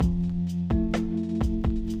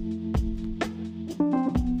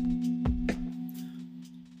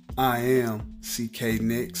I am CK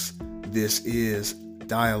Nix. This is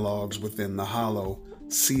Dialogues Within the Hollow,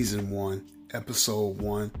 Season 1, Episode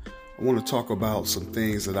 1. I want to talk about some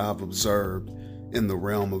things that I've observed in the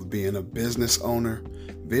realm of being a business owner.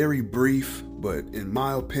 Very brief, but in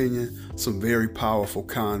my opinion, some very powerful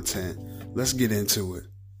content. Let's get into it.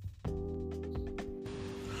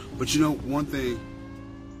 But you know, one thing,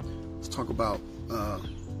 let's talk about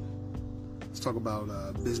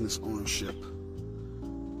business ownership.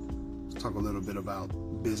 Let's talk a little bit about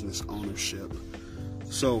business ownership.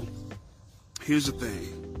 So, here's the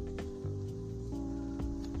thing.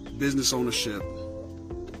 Business ownership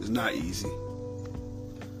is not easy.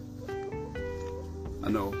 I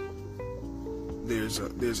know there's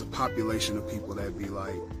a population of people that be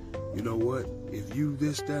like, you know what? If you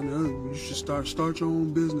this, that, and the other, you should start your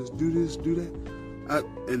own business. Do this, do that. I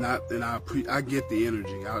get the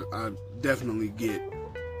energy. I definitely get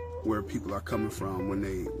where people are coming from when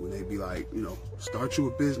they be like, you know, start you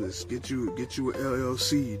a business, get you an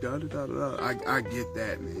LLC, da da da da. I get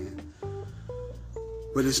that, man.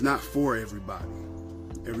 But it's not for everybody.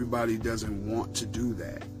 Everybody doesn't want to do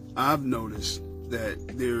that. I've noticed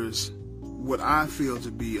that there's what I feel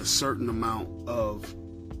to be a certain amount of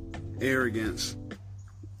arrogance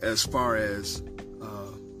as far as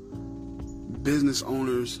business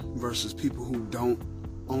owners versus people who don't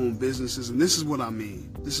own businesses. And this is what I mean.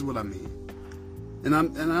 And I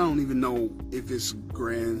don't even know if it's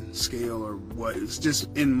grand scale or what. It's just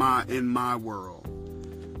in my world.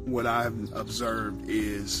 What I've observed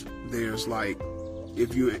is there's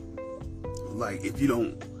if you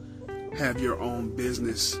don't have your own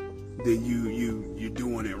business, then you're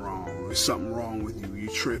doing it wrong. There's something wrong with you. You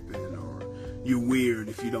tripping, or you weird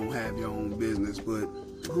if you don't have your own business. But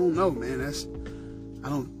I don't know, man. I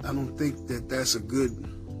don't think that's a good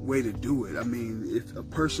way to do it. I mean, if a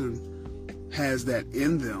person has that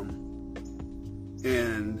in them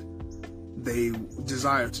and they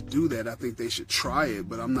desire to do that, I think they should try it.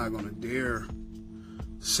 But I'm not going to dare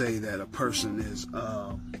say that a person is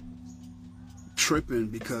tripping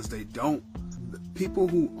because they don't. People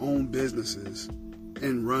who own businesses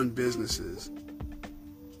and run businesses,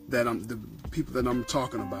 the people that I'm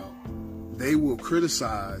talking about, they will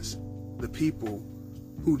criticize the people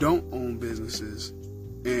who don't own businesses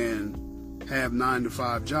and have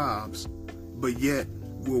 9-to-5 jobs, but yet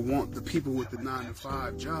will want the people with the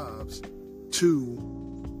 9-to-5 jobs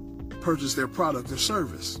to purchase their product or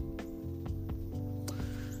service.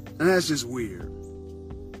 And that's just weird.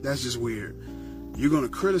 You're going to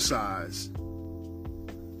criticize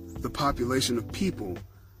the population of people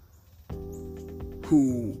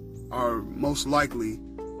who are most likely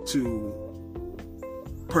to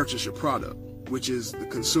purchase your product, which is the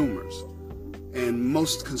consumers. And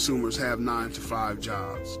most consumers have 9-to-5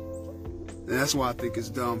 jobs. And that's why I think it's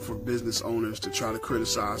dumb for business owners to try to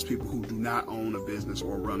criticize people who do not own a business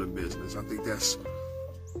or run a business. I think it's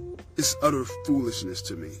utter foolishness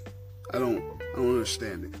to me. I don't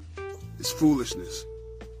understand it. It's foolishness.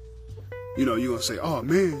 You know, you're gonna say, "Oh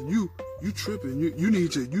man, you tripping. You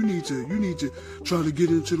need to try to get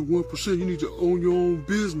into the 1%. You need to own your own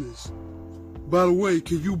business. By the way,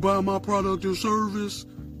 can you buy my product or service?"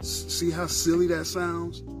 See how silly that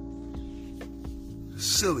sounds?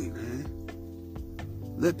 Silly, man.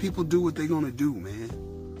 Let people do what they're gonna do, man.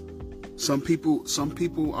 Some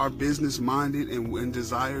people are business minded and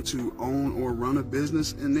desire to own or run a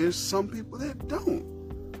business, and there's some people that don't.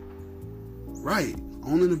 Right.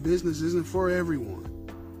 Owning a business isn't for everyone,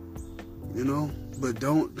 you know. But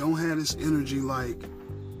don't have this energy like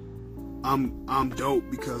I'm dope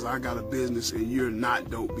because I got a business and you're not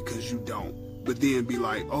dope because you don't. But then be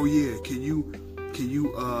like, oh yeah, can you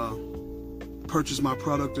purchase my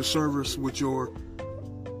product or service with your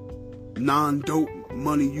non-dope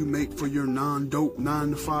money you make for your non-dope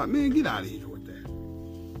 9-to-5? Man, get out of here with that.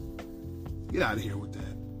 Get out of here with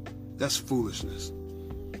that. That's foolishness.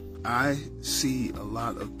 I see a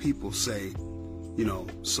lot of people say, you know,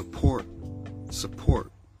 support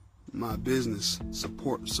my business,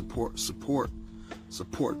 support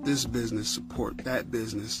this business, support that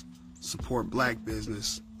business, support black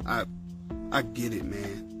business. I get it,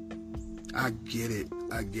 man. I get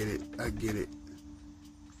it.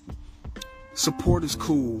 Support is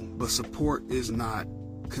cool, but support is not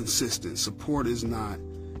consistent. Support is not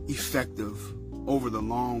effective over the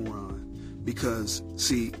long run. Because,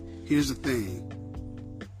 see, here's the thing.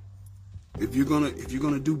 If you're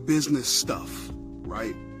gonna do business stuff,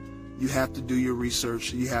 right? You have to do your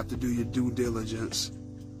research, you have to do your due diligence,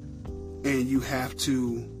 and you have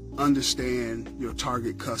to understand your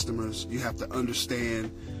target customers. You have to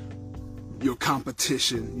understand your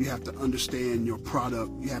competition. You have to understand your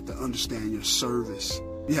product. You have to understand your service.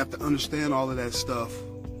 You have to understand all of that stuff,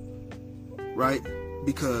 right?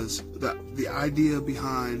 Because the idea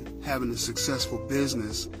behind having a successful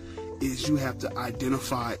business is you have to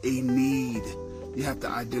identify a need. You have to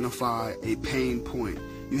identify a pain point.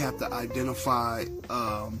 You have to identify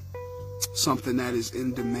something that is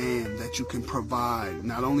in demand that you can provide.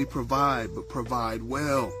 Not only provide, but provide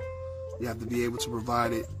well. You have to be able to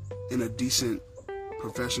provide it in a decent,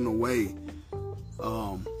 professional way.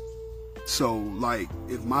 So, like,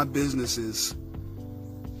 if my business is...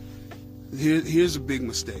 Here's a big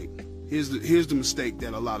mistake. Here's the mistake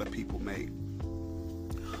that a lot of people make.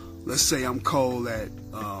 Let's say I'm cold at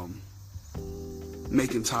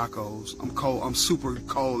making tacos. I'm super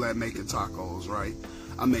cold at making tacos, right?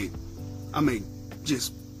 I make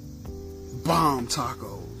just bomb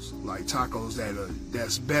tacos, like tacos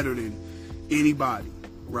that's better than anybody,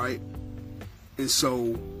 right? And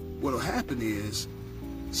so what'll happen is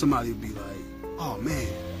somebody will be like, "Oh man,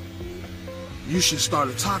 you should start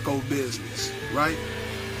a taco business," right?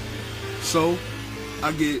 So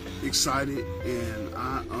I get excited and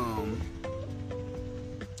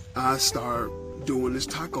I start doing this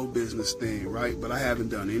taco business thing, right? But I haven't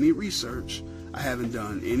done any research. I haven't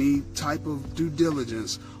done any type of due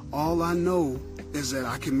diligence. All I know is that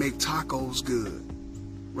I can make tacos good,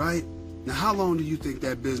 right? Now, how long do you think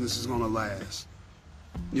that business is going to last?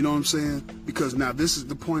 You know what I'm saying? Because now this is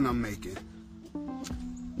the point I'm making.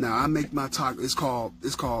 Now I make my taco. It's called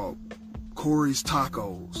Corey's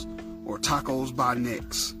Tacos or Tacos by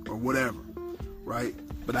Next or whatever, right?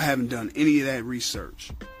 But I haven't done any of that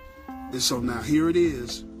research. And so now here it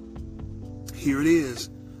is.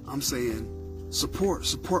 I'm saying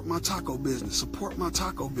support my taco business. Support my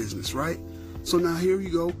taco business, right? So now here you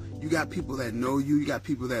go. You got people that know you. You got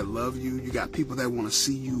people that love you. You got people that want to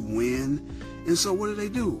see you win. And so what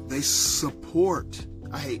do? They support.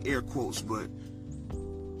 I hate air quotes, but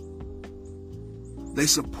they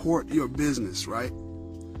support your business, right?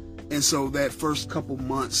 And so that first couple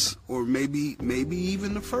months, or maybe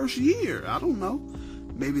even the first year, I don't know.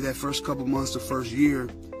 Maybe that first couple months, the first year,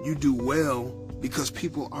 you do well because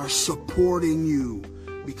people are supporting you,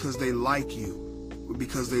 because they like you,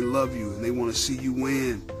 because they love you, and they want to see you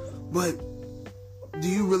win. But do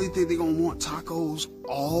you really think they're going to want tacos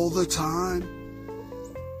all the time?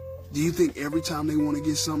 Do you think every time they want to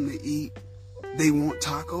get something to eat, they want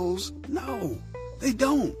tacos? No, they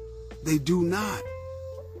don't. They do not.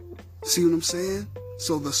 See what I'm saying?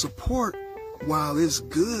 So the support, while it's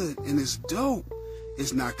good and it's dope,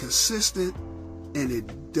 it's not consistent and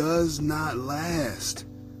it does not last,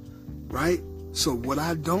 right? So what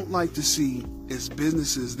I don't like to see is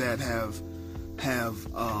businesses that have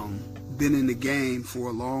been in the game for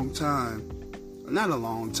a long time. Not a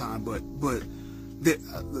long time, but put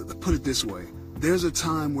it this way. There's a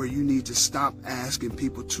time where you need to stop asking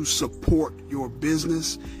people to support your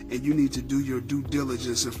business, and you need to do your due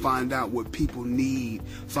diligence and find out what people need,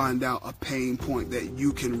 find out a pain point that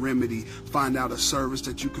you can remedy, find out a service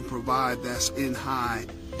that you can provide that's in high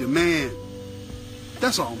demand.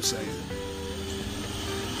 That's all I'm saying.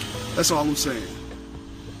 That's all I'm saying.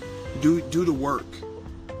 Do the work.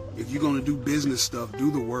 If you're going to do business stuff, do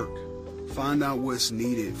the work. Find out what's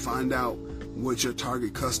needed. Find out what your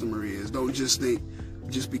target customer is. Don't just think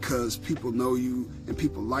just because people know you and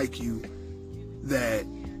people like you that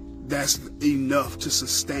that's enough to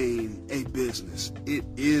sustain a business. It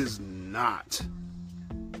is not.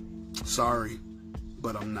 Sorry,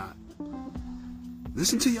 but I'm not.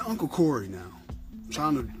 Listen to your Uncle Corey now.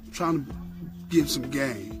 Trying to give some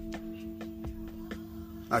game.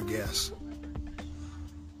 I guess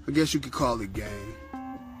you could call it game.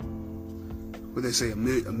 What they say,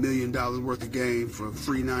 $1 million worth of game for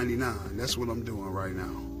 $3.99. That's what I'm doing right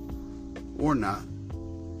now. Or not.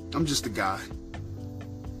 I'm just a guy.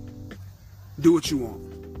 Do what you want.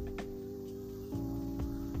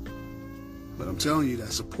 But I'm telling you,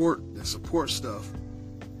 that support stuff,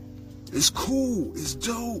 it's cool. It's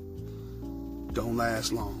dope. Don't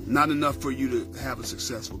last long. Not enough for you to have a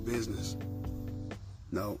successful business.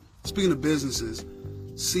 No. Speaking of businesses,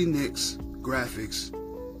 CNix Graphics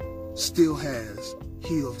still has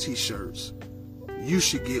heel t-shirts. You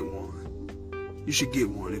should get one. You should get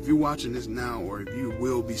one. If you're watching this now, or if you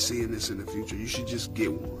will be seeing this in the future, you should just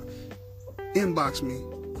get one. Inbox me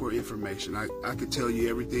for information. I could tell you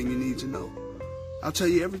everything you need to know. I'll tell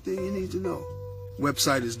you everything you need to know.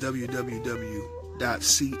 Website is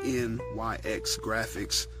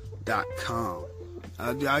www.cnyxgraphics.com.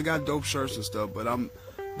 I got dope shirts and stuff, but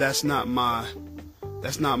that's not my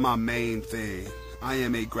main thing. I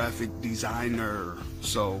am a graphic designer,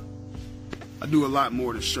 so I do a lot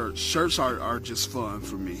more than shirts. Shirts are just fun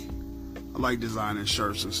for me. I like designing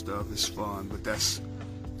shirts and stuff. It's fun, but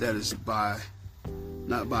that is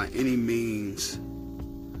not by any means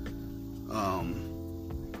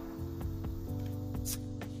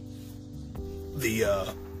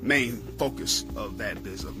the main focus of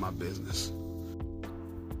my business.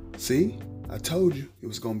 See, I told you it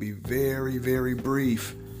was going to be very, very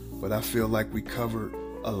brief, but I feel like we covered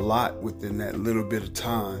a lot within that little bit of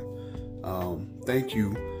time. Thank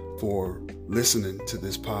you for listening to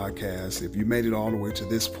this podcast. If you made it all the way to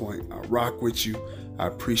this point, I rock with you. I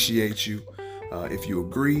appreciate you. If you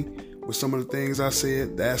agree with some of the things I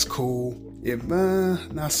said, that's cool. If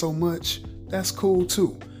not so much, that's cool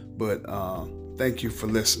too. But thank you for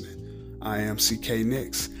listening. I am CK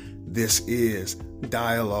Nix. This is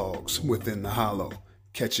Dialogues Within the Hollow.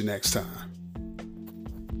 Catch you next time.